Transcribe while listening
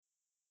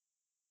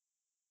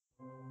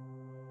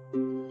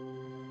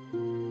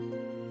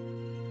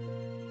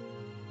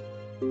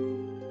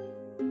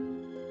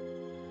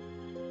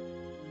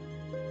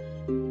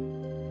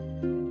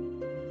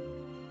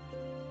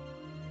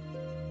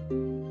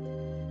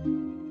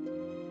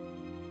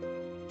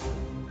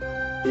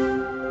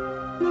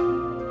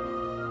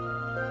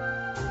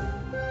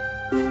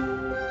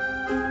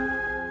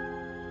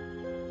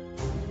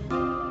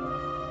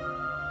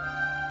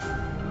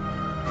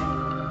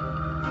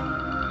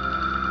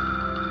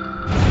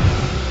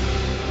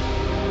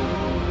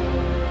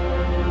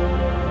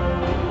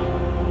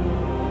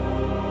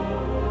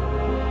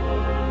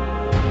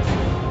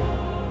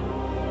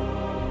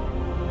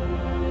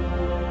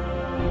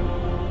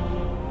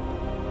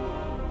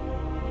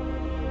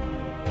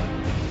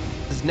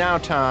is now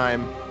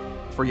time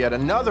for yet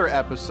another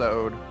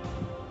episode.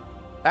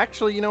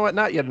 Actually, you know what?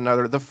 Not yet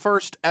another. The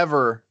first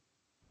ever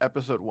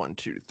episode 1,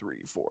 2,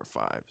 3, 4,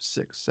 5,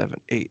 6,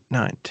 7, 8,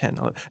 9, 10,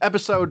 11.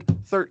 Episode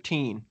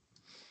 13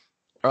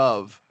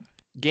 of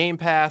Game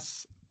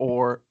Pass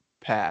or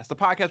Pass, the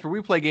podcast where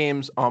we play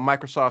games on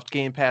Microsoft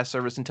Game Pass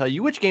service and tell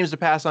you which games to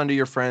pass on to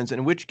your friends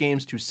and which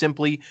games to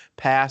simply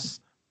pass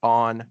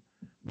on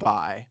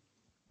by.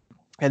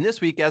 And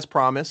this week, as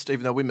promised,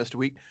 even though we missed a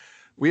week,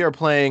 we are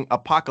playing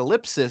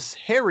Apocalypsis: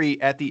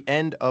 Harry at the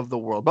End of the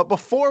World. But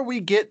before we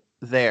get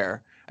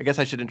there, I guess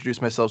I should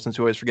introduce myself since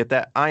we always forget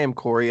that. I am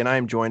Corey, and I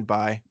am joined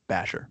by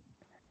Basher.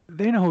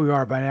 They know who we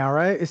are by now,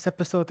 right? It's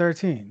episode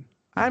 13.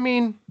 I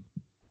mean,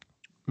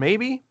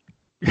 maybe.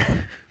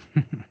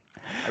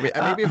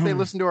 Maybe if they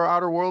listen to our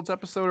Outer Worlds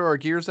episode or our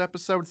Gears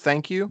episode,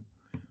 thank you.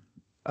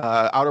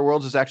 Outer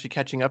Worlds is actually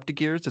catching up to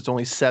Gears. It's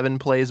only 7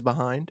 plays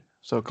behind.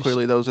 So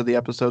clearly those are the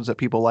episodes that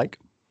people like.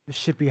 It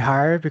should be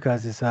higher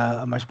because it's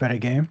a much better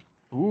game.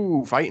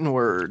 Ooh, fighting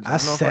words. I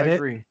don't know if I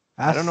agree.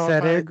 I don't know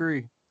if I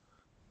agree.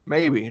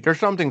 Maybe. There's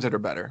some things that are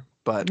better,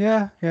 but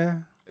yeah.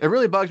 It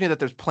really bugs me that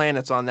there's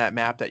planets on that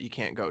map that you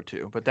can't go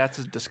to, but that's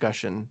a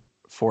discussion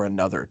for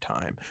another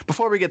time.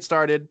 Before we get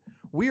started,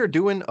 we are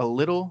doing a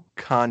little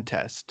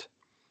contest.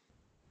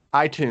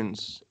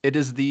 iTunes. It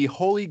is the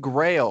holy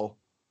grail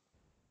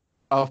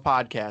of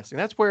podcasting.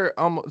 That's where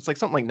it's like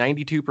something like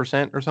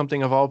 92% or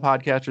something of all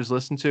podcasters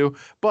listen to.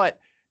 But,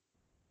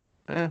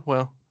 I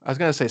was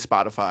going to say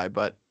Spotify,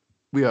 but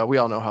we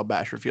all know how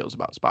Basher feels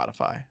about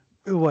Spotify.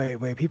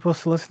 Wait, people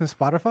still listen to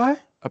Spotify?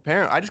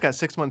 Apparently, I just got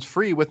 6 months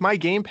free with my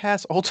Game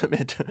Pass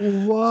Ultimate.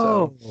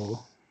 Whoa. So,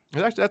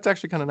 that's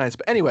actually kind of nice.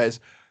 But anyways,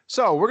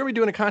 so we're going to be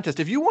doing a contest.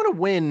 If you want to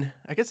win,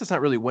 I guess it's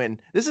not really win.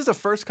 This is a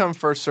first come,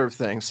 first serve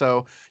thing.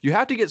 So you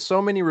have to get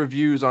so many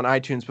reviews on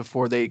iTunes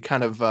before they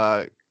kind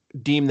of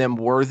deem them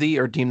worthy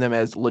or deem them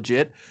as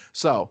legit.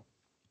 So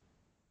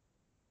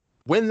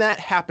when that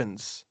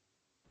happens,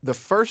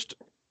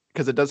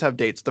 because it does have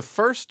dates, the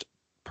first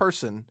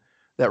person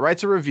that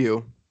writes a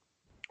review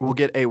will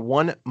get a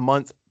 1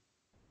 month.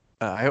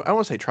 I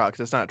won't say trial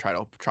because it's not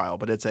a trial,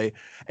 but it's a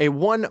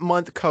 1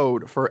 month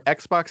code for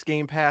Xbox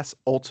Game Pass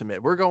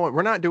Ultimate.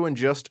 We're not doing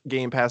just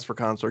Game Pass for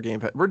console or Game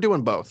Pass. We're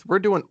doing both. We're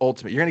doing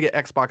Ultimate. You're going to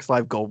get Xbox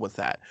Live Gold with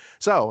that.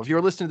 So if you're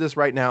listening to this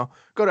right now,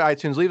 go to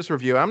iTunes, leave us a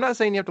review. I'm not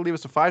saying you have to leave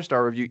us a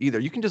 5-star review either.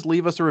 You can just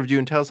leave us a review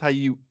and tell us how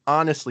you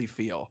honestly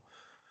feel.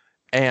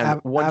 And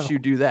once you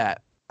do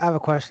that. I have a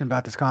question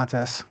about this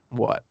contest.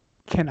 What?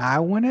 Can I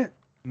win it?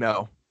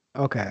 No.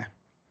 Okay.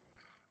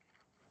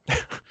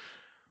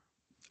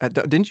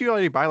 Didn't you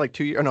already buy like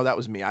 2 years? Oh, no, that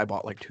was me. I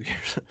bought like 2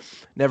 years.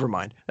 Never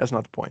mind. That's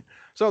not the point.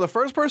 So the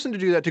first person to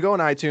do that, to go on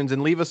iTunes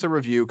and leave us a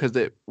review,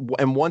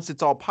 and once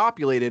it's all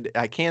populated,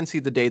 I can see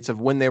the dates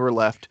of when they were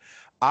left.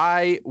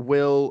 I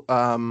will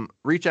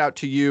reach out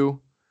to you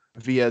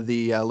via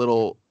the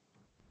little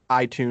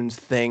iTunes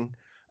thing,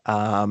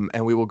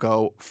 and we will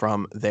go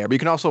from there. But you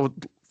can also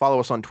follow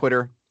us on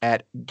Twitter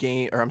at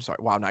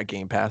not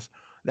Game Pass.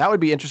 That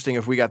would be interesting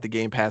if we got the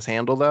Game Pass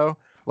handle, though.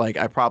 Like,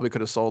 I probably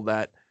could have sold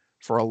that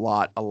for a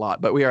lot,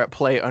 but we are at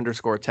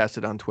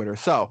play_tested on Twitter.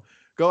 So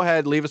go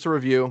ahead, leave us a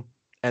review.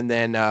 And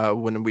then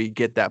when we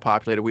get that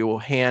populated, we will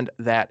hand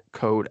that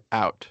code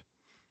out.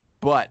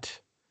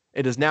 But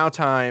it is now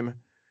time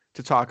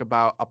to talk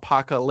about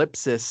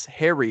Apocalypsis: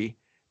 Harry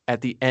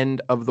at the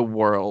End of the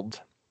World.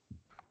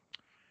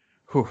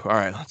 Whew, all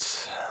right,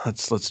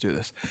 let's do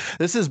this.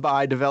 This is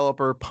by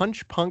developer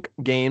Punch Punk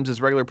Games. Is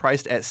regularly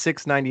priced at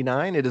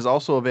 $6.99. It is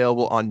also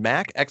available on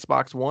Mac,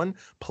 Xbox One,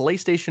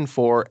 PlayStation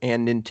 4,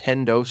 and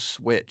Nintendo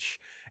Switch.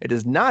 It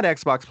is not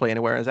Xbox Play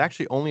Anywhere. It is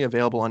actually only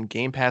available on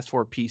Game Pass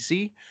for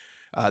PC.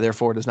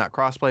 Therefore, it is not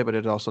crossplay, but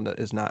it also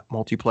is not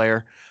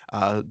multiplayer.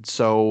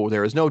 So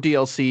there is no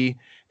DLC.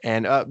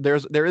 And there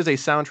is a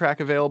soundtrack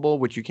available,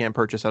 which you can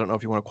purchase. I don't know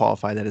if you want to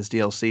qualify that as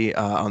DLC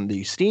on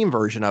the Steam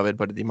version of it,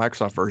 but the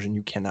Microsoft version,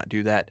 you cannot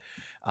do that.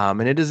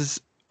 And it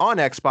is on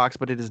Xbox,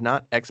 but it is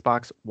not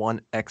Xbox One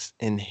X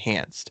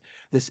enhanced.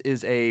 This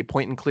is a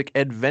point-and-click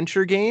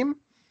adventure game,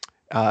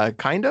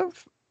 kind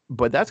of,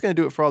 but that's going to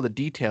do it for all the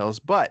details.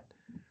 But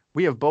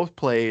we have both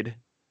played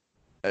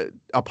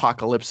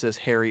Apocalypsis: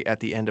 Harry at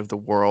the End of the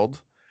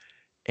World.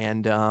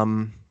 And how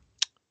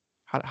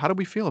do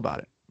we feel about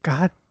it?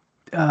 God.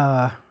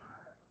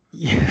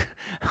 Yeah,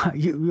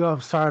 you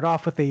started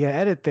off with the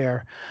edit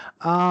there.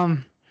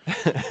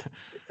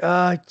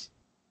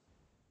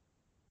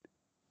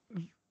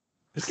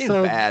 This game's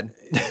bad.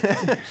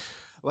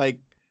 Like,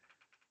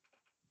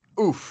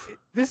 oof.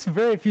 There's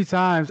very few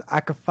times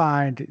I could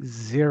find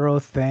 0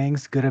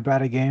 things good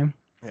about a game.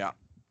 Yeah.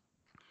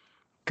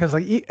 Because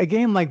like a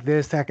game like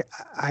this, I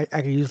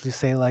could usually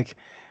say like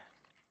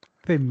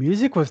the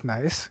music was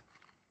nice,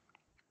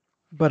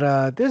 but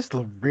there's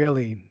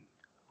really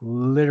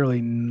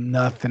literally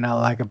nothing I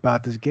like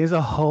about this game. There's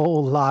a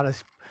whole lot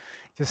of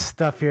just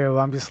stuff here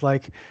where I'm just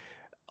like,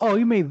 oh,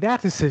 you made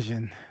that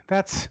decision.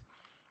 That's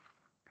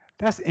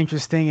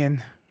interesting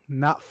and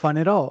not fun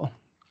at all.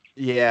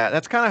 Yeah,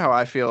 that's kind of how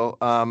I feel.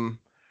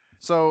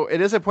 So it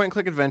is a point and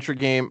click adventure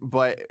game,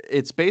 but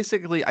it's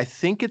basically, I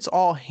think it's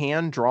all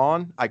hand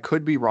drawn. I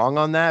could be wrong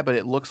on that, but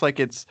it looks like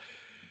it's,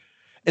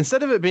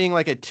 instead of it being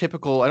like a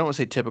typical, I don't want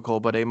to say typical,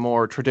 but a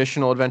more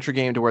traditional adventure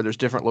game to where there's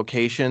different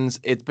locations,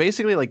 it's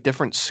basically like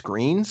different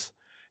screens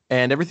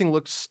and everything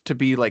looks to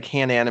be like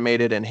hand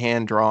animated and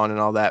hand drawn and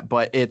all that.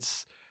 But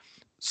it's,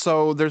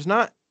 so there's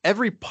not,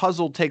 every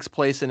puzzle takes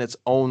place in its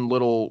own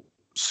little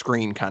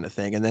screen kind of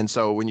thing. And then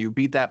so when you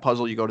beat that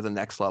puzzle, you go to the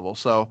next level.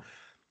 So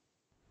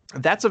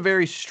that's a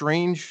very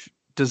strange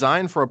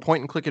design for a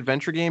point and click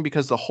adventure game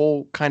because the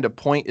whole kind of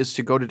point is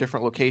to go to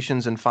different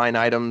locations and find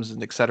items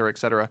and et cetera, et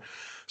cetera.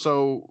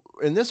 So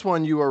in this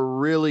one, you are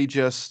really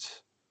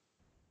just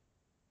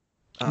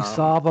You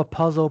solve a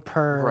puzzle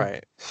per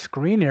right.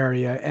 screen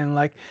area, and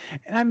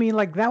I mean,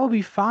 like that would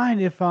be fine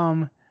if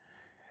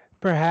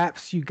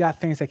perhaps you got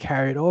things that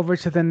carried over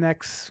to the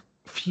next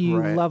few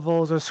Right.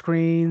 levels or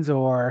screens,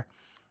 or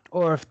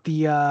if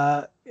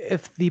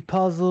the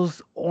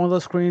puzzles on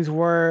those screens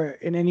were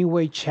in any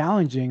way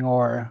challenging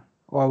or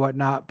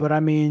whatnot. But I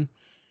mean,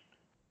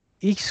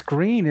 each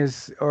screen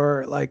is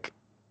or like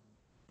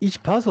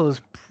each puzzle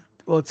is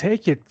will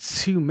take you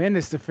 2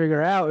 minutes to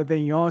figure out, and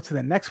then you're on to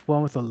the next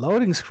one with a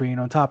loading screen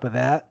on top of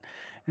that,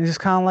 and it's just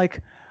kind of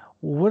like,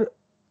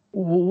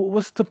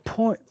 what's the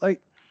point?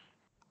 Like,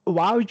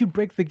 why would you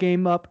break the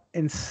game up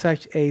in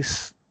such a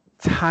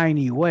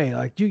tiny way?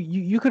 Like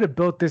you could have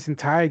built this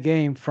entire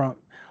game from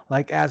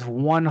like as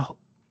one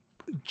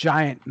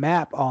giant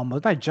map,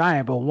 almost not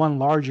giant but one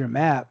larger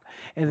map,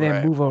 and then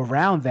Right. move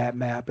around that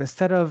map.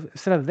 Instead of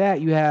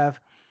that, you have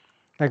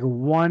like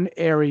one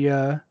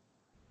area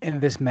in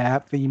this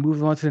map, then you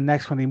move on to the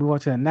next one, then you move on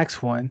to the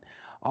next one,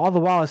 all the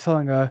while it's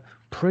telling a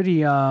pretty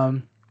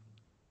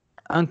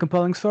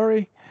uncompelling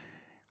story.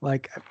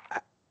 Like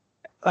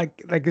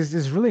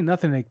there's really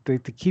nothing to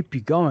keep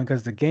you going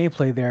because the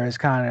gameplay there is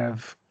kind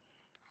of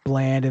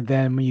bland. And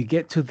then when you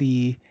get to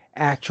the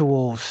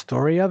actual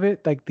story of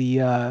it, like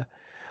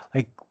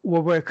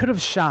where it could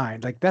have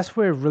shined, like that's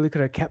where it really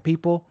could have kept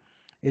people,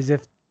 is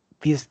if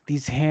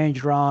these hand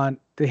drawn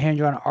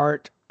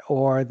art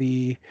or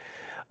the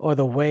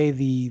way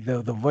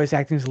the voice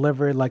acting is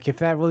delivered, like if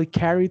that really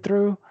carried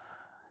through.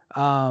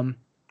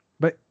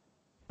 But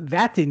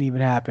that didn't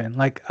even happen.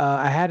 Like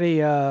I had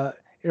it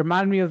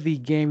reminded me of the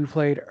game we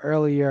played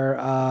earlier,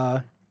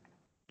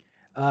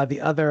 the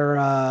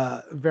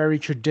other very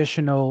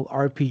traditional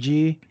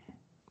RPG.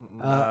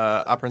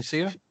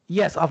 Aprensia?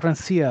 Yes,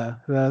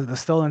 Afrancia, the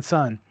Stolen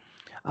Sun.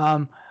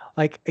 Um,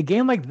 like a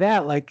game like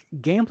that, like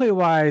gameplay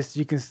wise,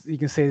 you can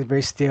say it's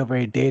very stale,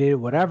 very dated,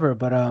 whatever.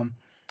 But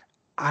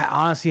I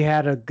honestly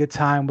had a good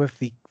time with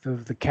the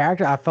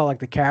character. I felt like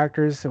the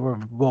characters were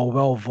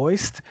well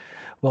voiced,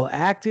 well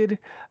acted.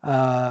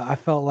 I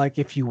felt like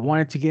if you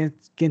wanted to get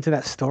into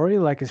that story,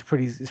 like it's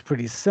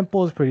pretty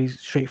simple, it's pretty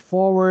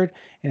straightforward,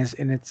 and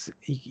it's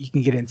you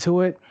can get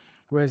into it.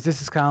 Whereas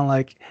this is kind of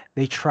like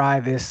they try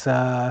this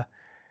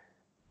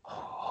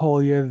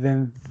holier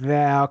than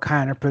thou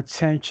kind of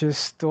pretentious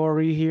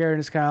story here, and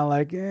it's kind of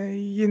like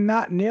you're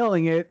not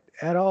nailing it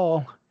at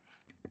all.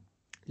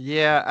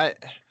 Yeah,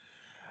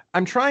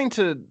 I'm trying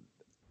to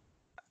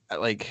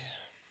like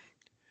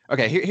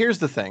okay, here's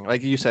the thing.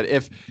 Like you said,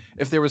 if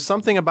there was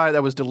something about it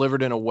that was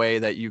delivered in a way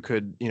that you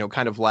could,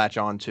 kind of latch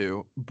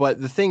onto. But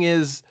the thing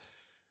is,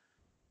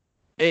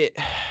 it,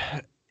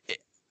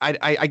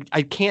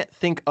 I can't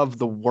think of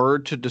the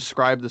word to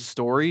describe the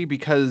story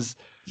because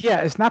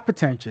Yeah, it's not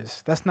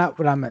pretentious. That's not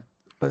what I meant.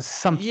 But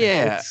something.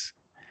 yeah, It's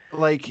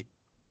like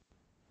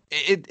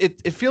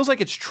it feels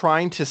like it's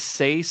trying to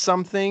say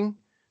something,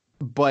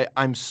 but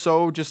I'm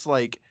so just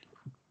like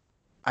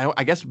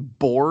I guess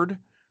bored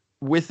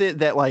with it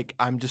that like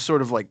I'm just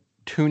sort of like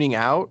tuning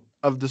out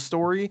of the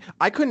story.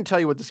 I couldn't tell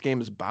you what this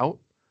game is about.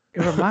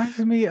 it reminds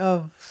me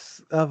of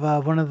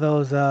one of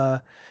those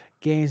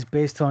games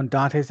based on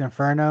Dante's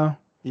Inferno.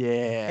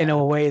 In Yeah.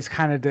 a way, it's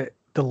kind of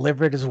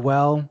delivered as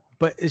well,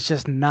 but it's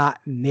just not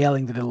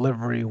nailing the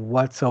delivery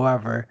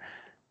whatsoever.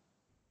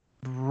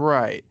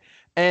 Right.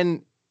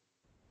 And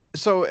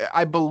so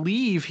I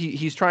believe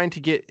he's trying to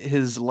get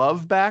his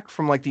love back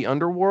from like the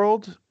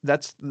underworld.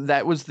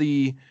 That was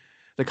the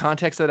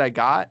context that I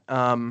got.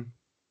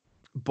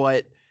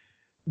 But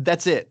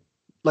that's it.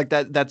 Like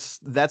that's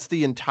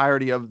the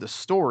entirety of the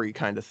story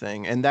kind of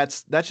thing. And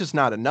that's just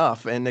not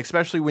enough. And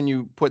especially when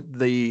you put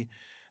the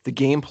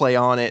gameplay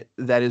on it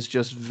that is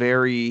just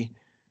very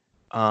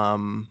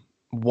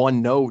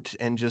one note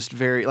and just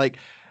very like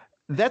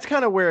that's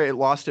kind of where it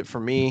lost it for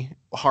me.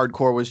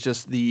 Hardcore was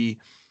just the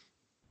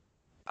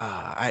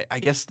I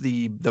guess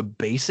the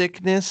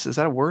basicness, is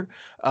that a word?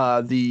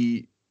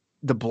 The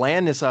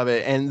blandness of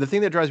it. And the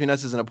thing that drives me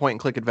nuts is in a point and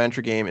click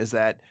adventure game is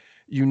that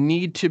you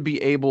need to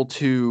be able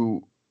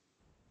to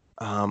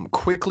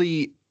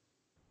quickly.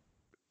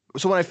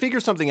 So when I figure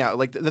something out,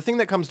 like the thing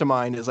that comes to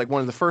mind is like one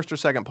of the first or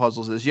second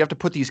puzzles is you have to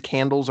put these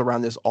candles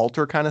around this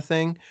altar kind of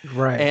thing.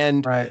 Right,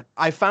 And right.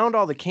 I found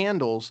all the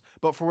candles,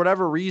 but for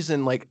whatever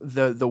reason, like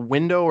the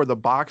window or the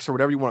box or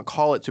whatever you want to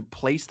call it to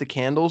place the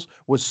candles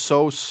was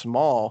so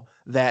small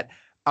that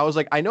I was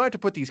like, I know I have to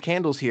put these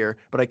candles here,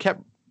 but I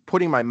kept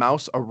putting my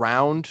mouse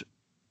around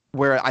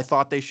where I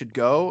thought they should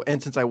go,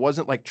 and since I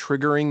wasn't like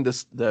triggering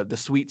the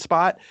sweet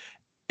spot,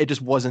 it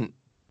just wasn't.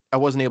 I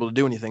wasn't able to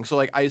do anything. So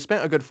like I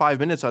spent a good 5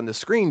 minutes on the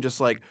screen,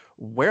 just like,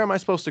 where am I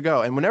supposed to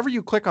go? And whenever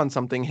you click on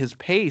something, his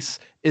pace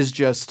is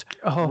just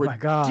Oh my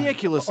god.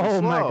 ridiculously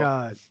Oh my slow.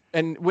 god.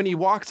 And when he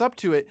walks up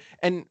to it,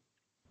 and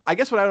I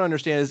guess what I don't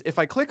understand is if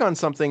I click on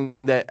something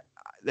that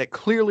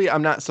clearly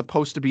I'm not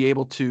supposed to be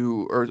able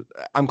to, or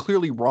I'm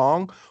clearly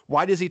wrong,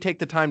 why does he take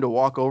the time to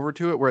walk over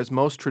to it? Whereas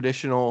most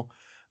traditional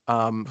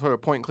sort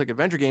of point and click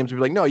adventure games would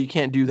be like, no, you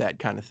can't do that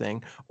kind of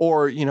thing.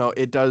 Or,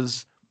 it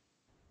does,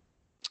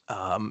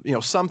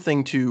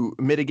 something to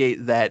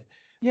mitigate that,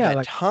 Yeah,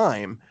 like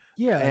time.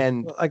 yeah,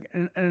 And like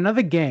in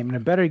another game, in a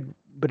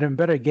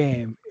better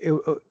game,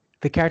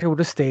 the character would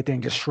have stayed there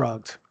and just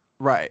shrugged.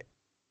 right.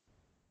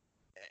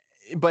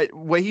 But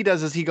what he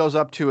does is he goes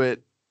up to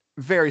it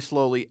very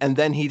slowly, and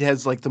then he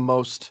has like the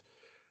most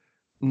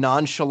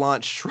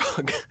nonchalant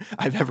shrug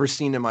I've ever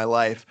seen in my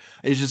life.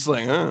 He's just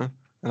like, and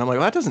I'm like,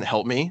 well, that doesn't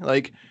help me.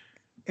 Like,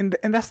 And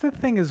that's the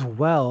thing as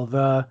well.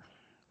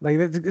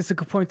 It's a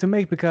good point to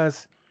make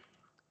because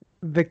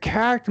the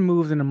character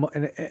moves in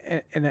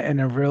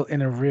a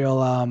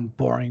real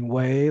boring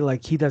way.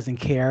 Like he doesn't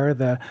care.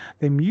 The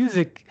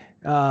music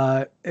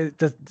it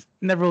does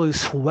never really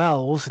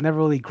swells, never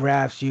really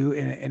grabs you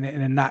in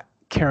a not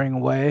caring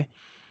way.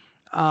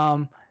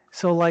 Um,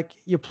 so like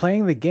you're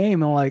playing the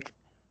game and like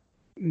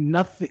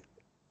nothing.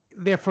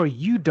 Therefore,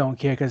 you don't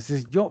care because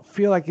you don't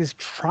feel like it's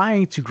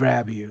trying to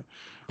grab you.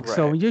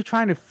 So right, when you're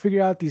trying to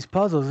figure out these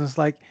puzzles, it's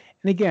like,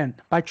 and again,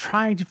 by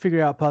trying to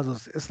figure out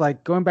puzzles, it's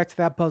like going back to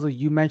that puzzle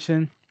you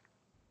mentioned.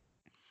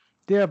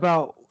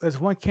 There's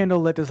one candle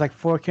lit, there's like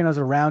four candles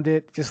around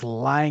it, just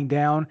lying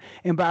down.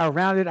 And by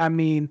around it, I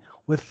mean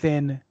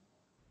within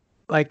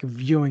like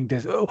viewing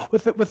distance,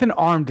 within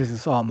arm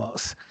distance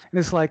almost. And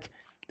it's like,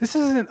 this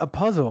isn't a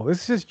puzzle.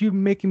 This is just you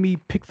making me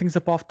pick things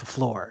up off the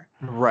floor.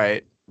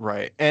 right.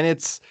 And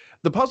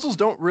the puzzles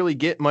don't really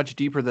get much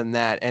deeper than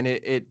that, and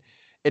it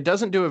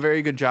doesn't do a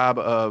very good job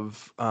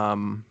of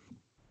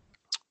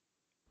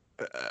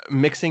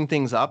mixing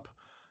things up.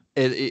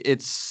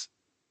 It's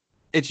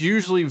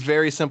usually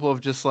very simple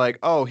of just like,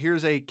 oh,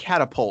 here's a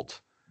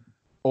catapult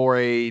or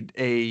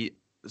a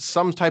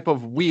some type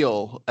of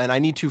wheel, and I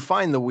need to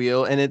find the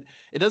wheel, and it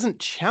doesn't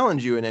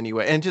challenge you in any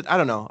way. And just I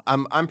don't know,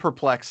 I'm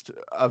perplexed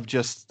of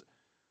just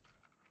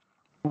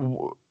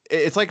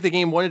it's like the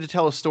game wanted to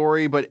tell a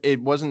story, but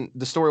the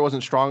story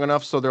wasn't strong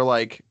enough, so they're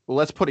like, well,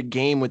 let's put a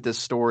game with this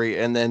story,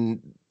 and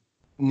then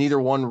neither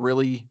one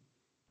really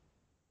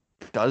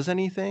does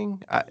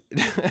anything. I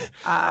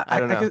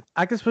don't know.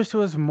 I could switch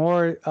to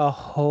a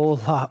whole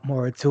lot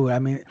more to it. I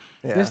mean,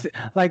 Yeah.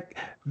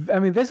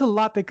 there's a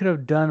lot they could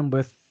have done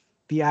with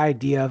the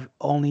idea of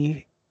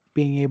only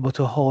being able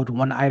to hold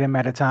one item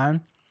at a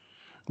time.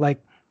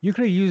 Like you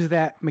could have used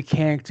that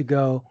mechanic to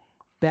go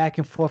back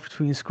and forth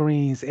between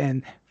screens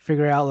and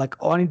figure out like,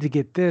 oh, I need to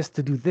get this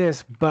to do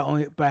this, but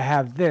I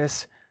have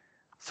this,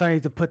 so I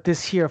need to put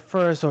this here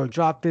first or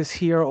drop this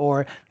here.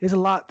 Or there's a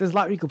lot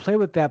you can play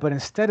with that, but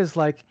instead it's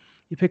like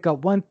you pick up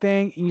one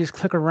thing and you just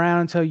click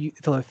around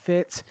until it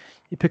fits.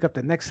 You pick up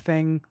the next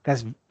thing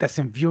that's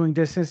in viewing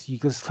distance. You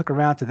just click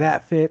around till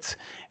that fits,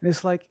 and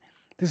it's like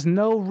there's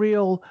no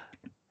real.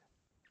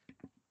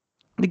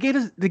 The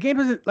game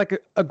isn't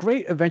like a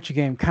great adventure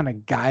game. Kind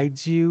of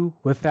guides you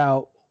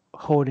without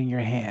holding your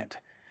hand.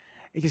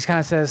 It just kind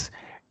of says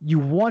you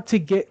want to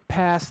get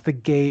past the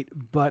gate,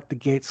 but the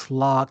gate's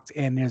locked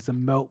and there's a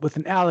moat with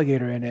an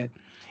alligator in it.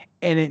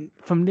 And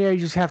from there, you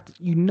just have to,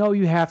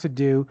 you have to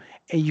do,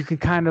 and you can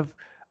kind of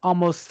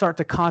almost start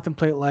to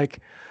contemplate like,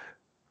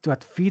 do I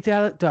feed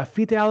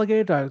the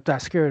alligator? Do I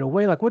scare it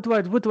away? Like, what do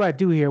I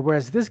do here?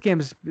 Whereas this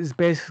game is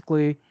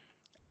basically,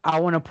 I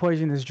want to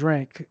poison this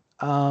drink.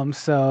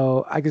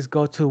 So I just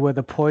go to where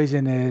the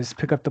poison is,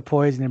 pick up the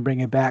poison, and bring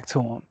it back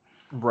to him.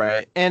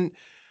 Right. And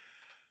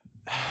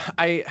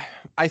I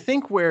I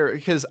think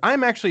because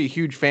I'm actually a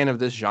huge fan of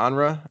this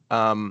genre,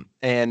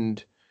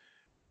 and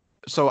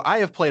so I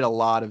have played a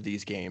lot of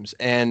these games,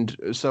 and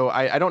so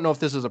I don't know if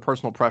this is a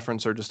personal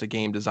preference or just a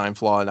game design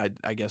flaw, and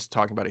I guess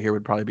talking about it here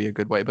would probably be a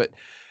good way. But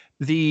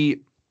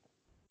the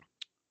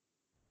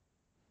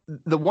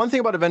one thing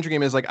about adventure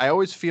game is like I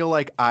always feel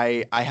like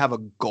I have a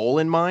goal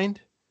in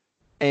mind,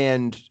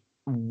 and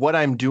what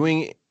I'm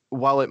doing,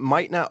 while it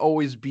might not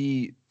always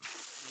be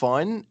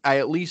fun, I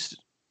at least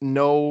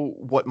know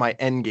what my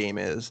end game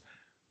is.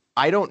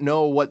 I don't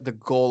know what the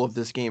goal of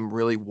this game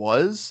really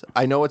was.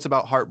 I know it's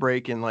about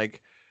heartbreak and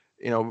like,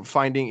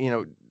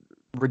 finding,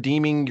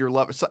 redeeming your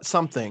love,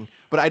 something,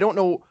 but I don't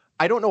know.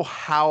 I don't know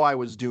how I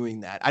was doing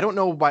that. I don't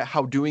know by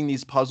how doing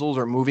these puzzles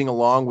or moving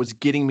along was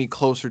getting me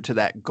closer to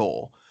that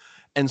goal.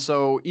 And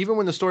so even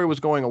when the story was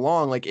going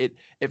along, like it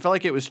felt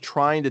like it was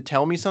trying to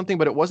tell me something,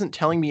 but it wasn't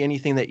telling me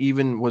anything that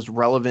even was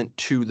relevant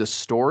to the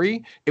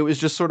story. It was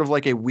just sort of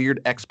like a weird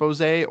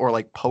expose or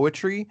like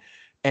poetry.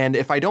 And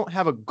if I don't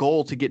have a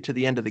goal to get to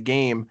the end of the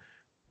game,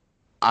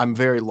 I'm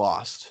very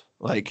lost.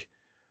 Like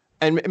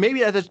And maybe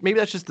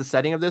that's just the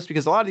setting of this,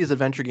 because a lot of these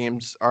adventure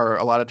games are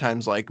a lot of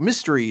times like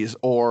mysteries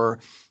or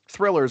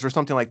thrillers or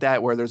something like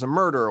that, where there's a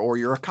murder or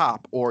you're a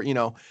cop, or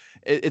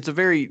it's a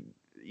very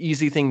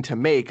easy thing to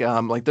make.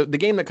 Like the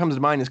game that comes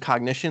to mind is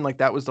Cognition. Like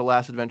that was the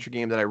last adventure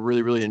game that I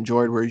really really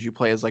enjoyed, where you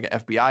play as like an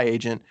FBI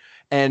agent,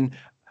 and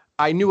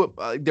I knew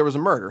there was a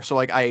murder, so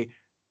like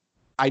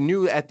I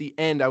knew at the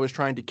end I was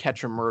trying to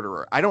catch a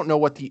murderer. I don't know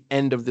what the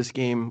end of this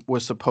game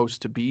was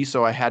supposed to be,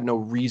 so I had no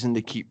reason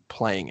to keep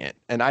playing it.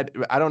 And I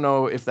don't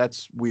know if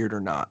that's weird or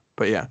not,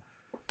 but yeah.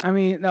 I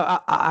mean, no,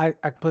 I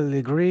completely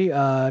agree.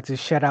 To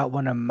shout out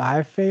one of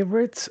my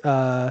favorites,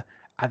 I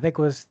think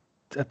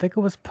it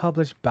was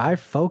published by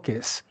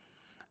Focus.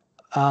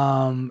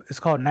 It's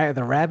called Night of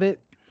the Rabbit.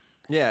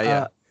 Yeah,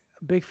 yeah.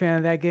 Big fan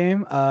of that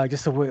game.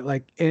 Just the way,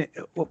 like,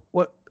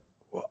 what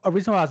a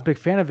reason why I was a big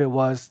fan of it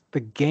was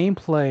the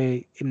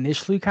gameplay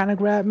initially kind of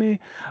grabbed me,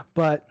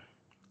 but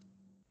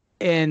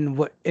and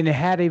it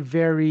had a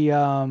very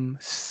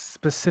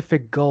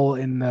specific goal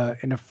in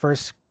the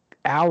first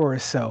hour or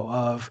so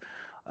of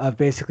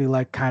basically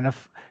like kind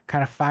of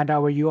find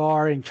out where you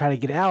are and try to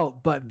get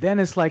out. But then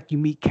it's like you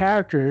meet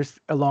characters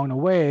along the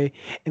way,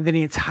 and then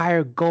the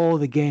entire goal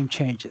of the game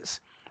changes,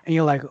 and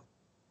you're like,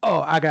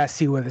 oh, I gotta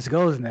see where this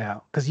goes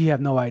now, because you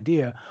have no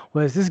idea.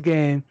 Whereas this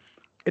game,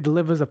 it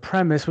delivers a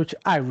premise which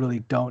I really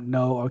don't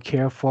know or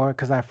care for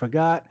because I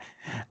forgot.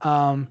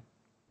 But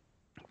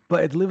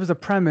it delivers a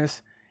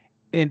premise,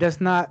 and it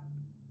does not.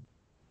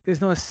 There's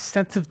no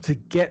incentive to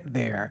get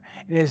there.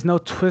 And there's no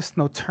twist,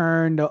 no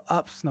turn, no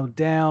ups, no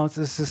downs.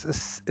 It's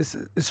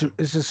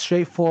just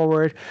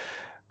straightforward.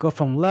 Go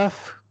from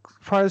left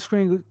part of the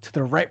screen to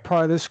the right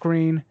part of the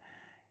screen,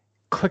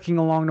 clicking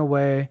along the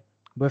way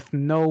with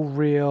no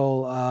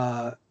real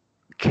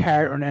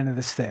carrot on the end of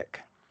the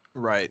stick.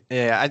 Right.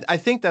 Yeah, I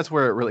think that's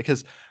where it really,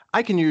 because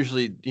I can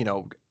usually,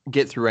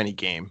 get through any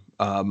game.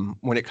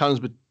 When it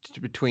comes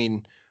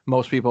between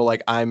most people,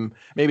 like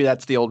maybe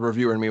that's the old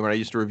reviewer in me when I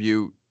used to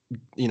review,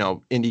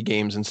 indie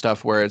games and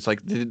stuff, where it's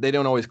like they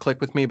don't always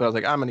click with me, but I was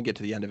like, I'm going to get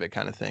to the end of it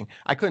kind of thing.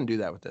 I couldn't do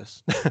that with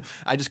this.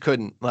 I just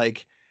couldn't.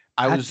 Like,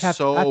 I was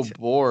so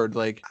bored.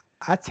 Like,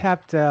 I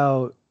tapped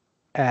out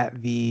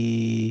at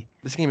the.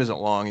 This game isn't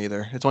long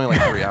either. It's only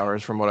like 3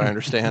 hours from what I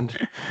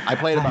understand. I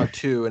played about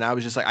 2, and I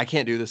was just like, I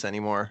can't do this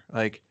anymore.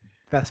 Like,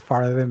 that's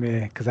farther than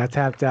me, because I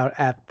tapped out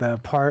at the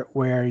part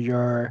where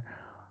you're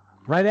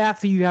right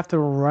after you have to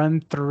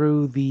run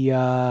through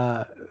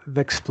the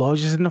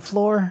explosions in the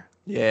floor.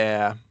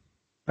 Yeah.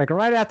 Like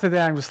right after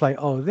that, I'm just like,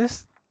 oh,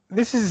 this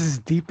is as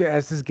deep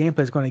as this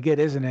gameplay is going to get,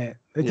 isn't it?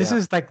 This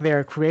is like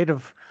their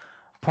creative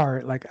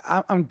part. Like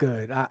I'm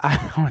good. I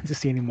don't want to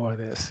see any more of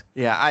this.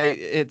 Yeah,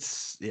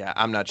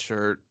 I'm not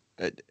sure.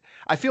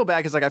 I feel bad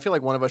because like I feel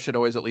like one of us should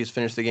always at least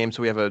finish the game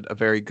so we have a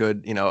very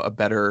good, a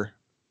better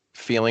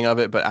feeling of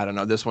it. But I don't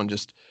know. This one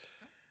just.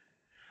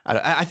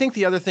 I think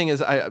the other thing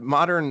is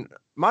modern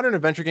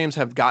adventure games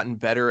have gotten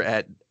better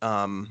at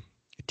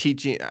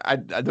teaching.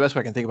 The best way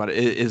I can think about it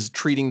is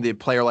treating the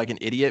player like an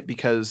idiot,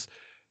 because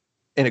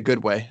in a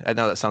good way. I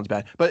know that sounds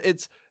bad, but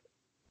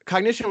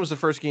Cognition was the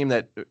first game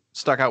that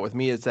stuck out with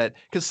me, is that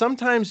because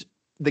sometimes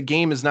the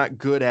game is not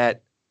good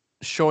at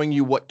showing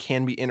you what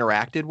can be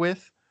interacted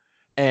with,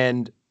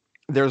 and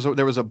there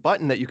was a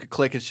button that you could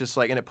click. It's just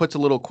like, and it puts a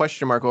little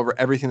question mark over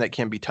everything that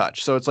can be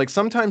touched. So it's like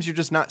sometimes you're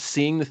just not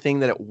seeing the thing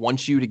that it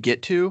wants you to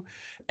get to,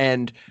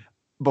 and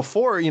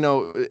before,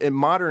 in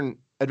modern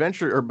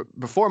adventure, or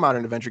before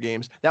modern adventure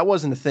games, that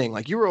wasn't a thing.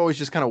 Like you were always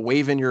just kind of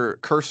waving your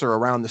cursor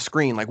around the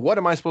screen, like, what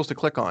am I supposed to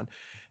click on?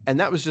 And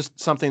that was just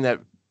something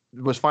that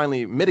was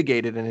finally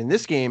mitigated. And in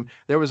this game,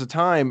 there was a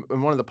time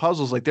in one of the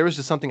puzzles, like there was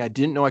just something I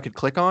didn't know I could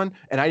click on,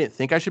 and I didn't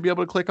think I should be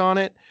able to click on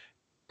it.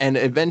 And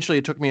eventually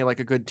it took me like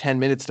a good 10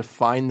 minutes to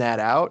find that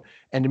out.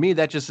 And to me,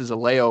 that just is a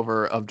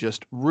layover of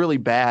just really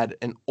bad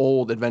and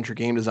old adventure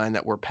game design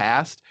that we're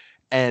past.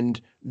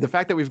 And the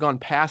fact that we've gone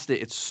past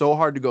it, it's so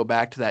hard to go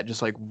back to that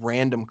just like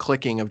random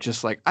clicking of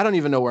just like, I don't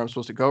even know where I'm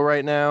supposed to go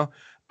right now.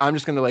 I'm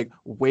just going to like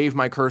wave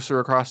my cursor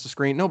across the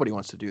screen. Nobody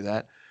wants to do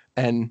that.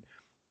 And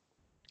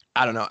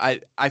I don't know.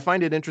 I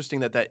find it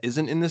interesting that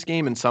isn't in this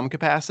game in some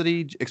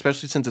capacity,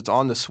 especially since it's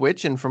on the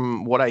Switch. And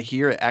from what I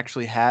hear, it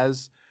actually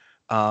has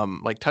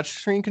like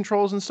touchscreen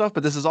controls and stuff.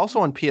 But this is also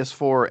on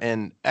PS4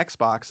 and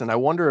Xbox. And I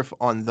wonder if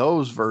on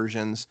those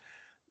versions,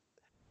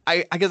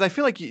 I guess I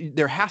feel like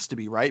there has to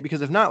be, right?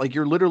 Because if not, like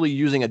you're literally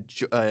using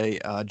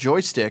a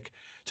joystick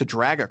to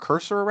drag a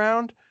cursor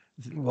around.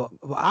 Well,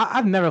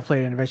 I've never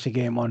played an adventure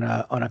game on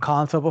a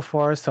console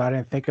before, so I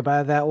didn't think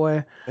about it that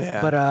way.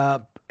 Yeah.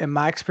 But in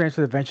my experience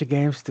with adventure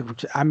games,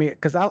 which I mean,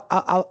 because I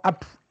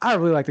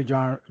really like the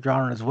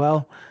genre as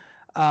well.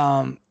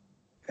 In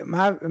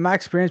my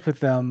experience with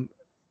them,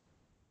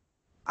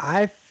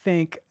 I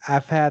think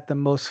I've had the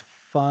most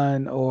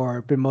fun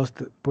or been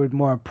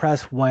more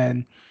impressed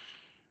when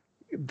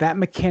that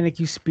mechanic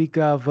you speak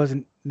of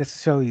wasn't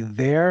necessarily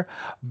there,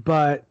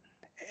 but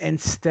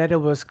instead it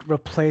was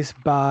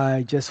replaced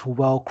by just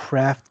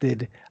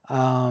well-crafted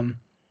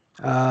ambiance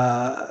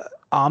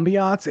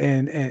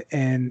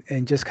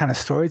and just kind of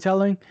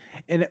storytelling.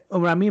 And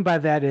what I mean by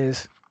that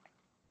is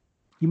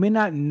you may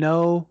not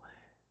know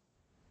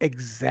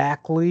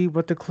exactly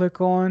what to click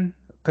on,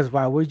 because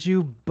why would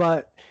you?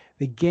 But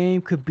the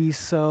game could be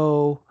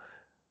so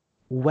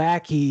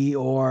wacky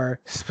or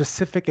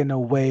specific in a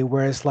way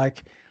where it's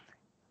like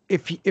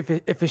if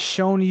it's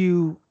shown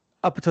you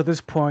up until this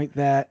point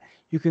that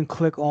you can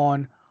click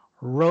on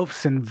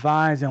ropes and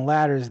vines and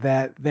ladders,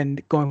 that then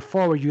going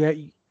forward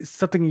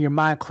something in your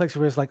mind clicks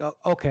where it's like, oh,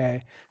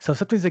 okay, so if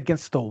something's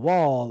against the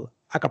wall,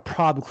 I could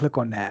probably click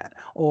on that,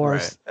 or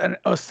Right.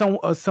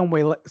 some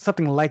way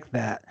something like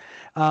that.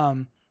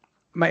 Um,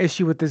 my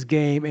issue with this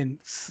game and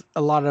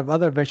a lot of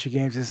other adventure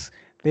games is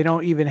they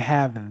don't even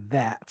have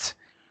that.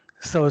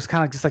 So it's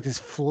kind of just like this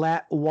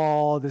flat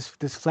wall, this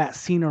flat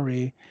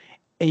scenery,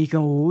 and you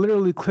can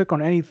literally click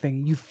on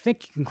anything. You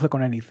think you can click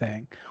on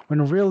anything,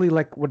 when really,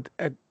 like, what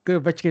a good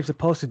adventure game is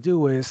supposed to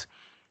do is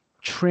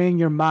train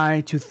your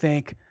mind to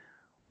think,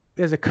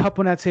 there's a cup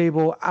on that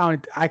table. I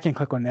can't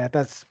click on that.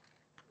 That's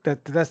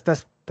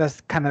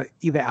kind of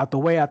either out the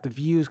way, out the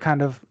views,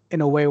 kind of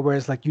in a way where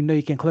it's like,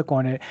 you can click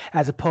on it,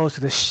 as opposed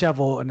to the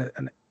shovel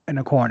in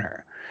a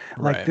corner.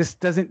 Like, Right. this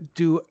doesn't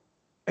do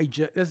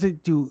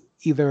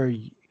either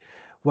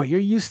what you're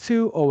used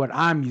to or what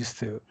I'm used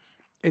to.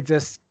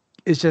 It's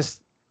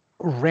just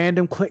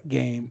random click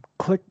game,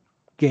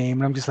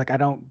 and I'm just like, I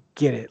don't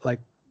get it. Like,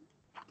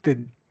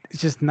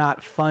 it's just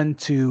not fun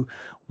to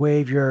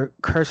wave your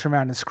cursor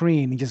around the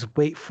screen and just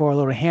wait for a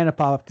little hand to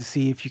pop up to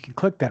see if you can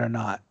click that or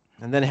not.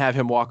 And then have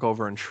him walk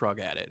over and shrug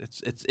at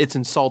it. It's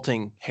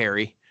insulting,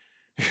 Harry.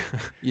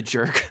 You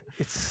jerk.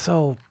 It's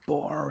so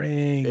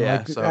boring. Yeah,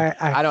 Like, so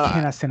I don't.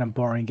 cannot stand a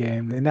boring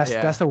game, and that's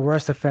Yeah. that's the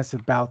worst offense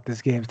about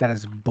this game, is that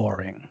it's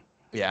boring.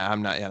 Yeah,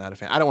 I'm not. Yeah, not a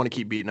fan. I don't want to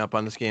keep beating up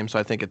on this game, so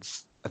I think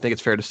it's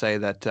fair to say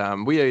that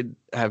we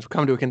have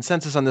come to a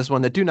consensus on this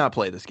one that do not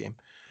play this game.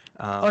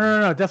 Oh,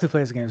 no, definitely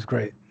play this game. It's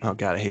great. Oh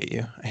God, I hate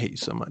you. I hate you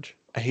so much.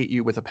 I hate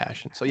you with a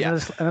passion. So yeah.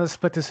 Another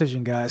split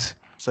decision, guys.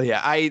 So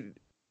yeah, I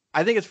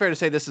think it's fair to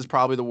say this is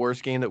probably the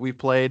worst game that we've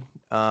played.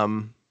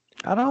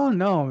 I don't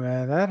know,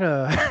 man.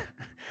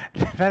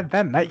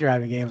 That Night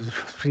Driving game was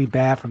pretty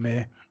bad for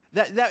me.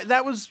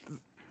 That was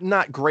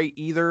not great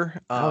either.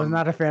 I was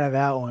not a fan of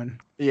that one.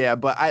 Yeah,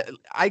 but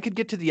I could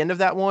get to the end of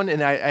that one,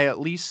 and I at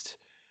least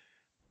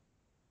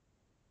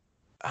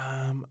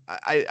I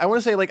want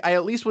to say, like, I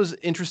at least was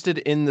interested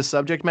in the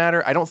subject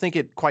matter. I don't think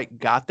it quite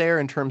got there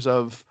in terms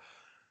of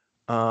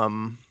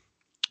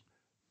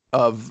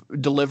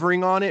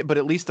delivering on it, but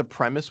at least the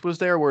premise was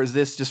there. Whereas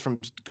this, just from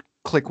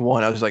click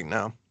one, I was like,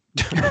 no,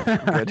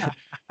 I'm good.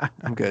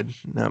 I'm good.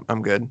 No,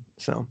 I'm good.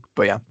 So,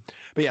 but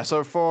yeah.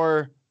 So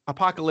for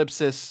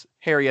Apocalypsis,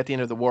 Harry at the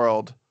End of the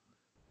World,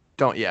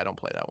 don't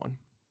play that one.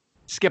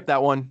 Skip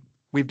that one.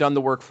 We've done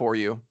the work for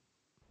you.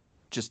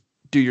 Just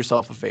do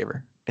yourself a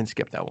favor and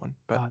skip that one.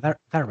 But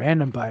that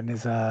random button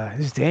is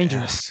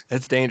dangerous. Yeah,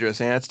 it's dangerous.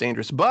 Yeah, it's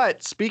dangerous.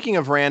 But speaking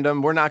of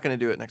random, we're not going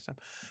to do it next time.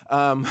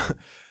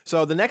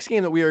 So the next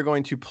game that we are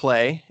going to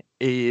play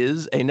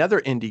is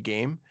another indie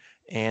game,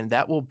 and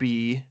that will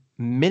be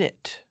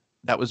Minute.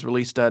 That was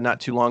released not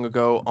too long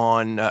ago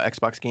on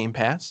Xbox Game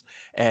Pass,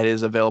 and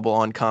is available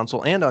on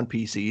console and on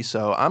PC.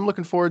 So I'm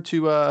looking forward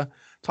to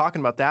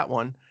talking about that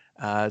one.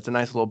 It's a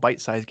nice little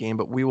bite-sized game,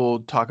 but we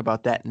will talk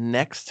about that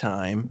next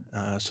time,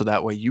 so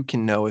that way you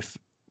can know if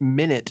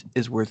Minute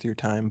is worth your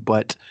time.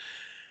 But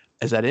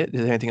is that it?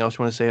 Is there anything else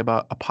you want to say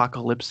about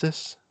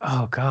Apocalypsis?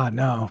 Oh God,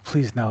 no!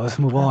 Please no. Let's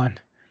move on.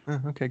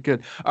 Okay,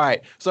 good. All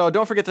right. So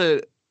don't forget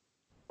to,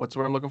 what's the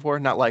word I'm looking for?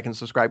 Not like and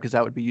subscribe, because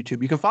that would be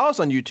YouTube. You can follow us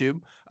on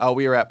YouTube.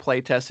 We are at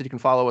Play Tested. You can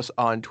follow us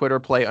on Twitter,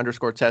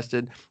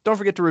 Play_Tested. Don't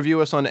forget to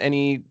review us on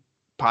any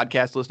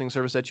podcast listening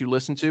service that you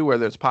listen to,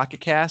 whether it's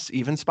Pocket Casts,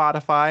 even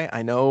Spotify.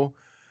 I know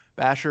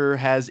Basher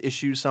has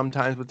issues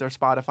sometimes with their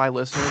Spotify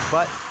listeners,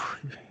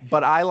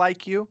 but I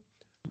like you.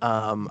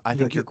 I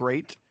think you're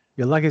great.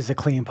 You're lucky it's a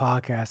clean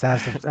podcast. I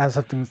have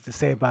something to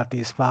say about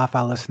these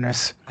Spotify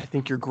listeners. I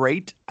think you're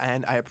great,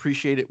 and I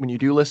appreciate it when you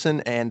do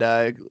listen. And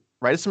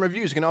write us some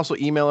reviews. You can also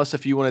email us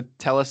if you want to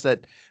tell us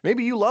that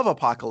maybe you love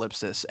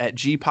Apocalypsis at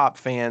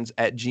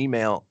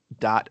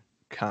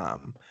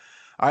gpopfans@gmail.com.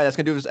 All right, that's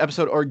going to do this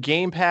episode, or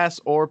Game Pass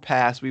or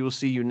Pass. We will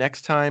see you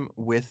next time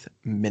with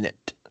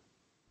Minute.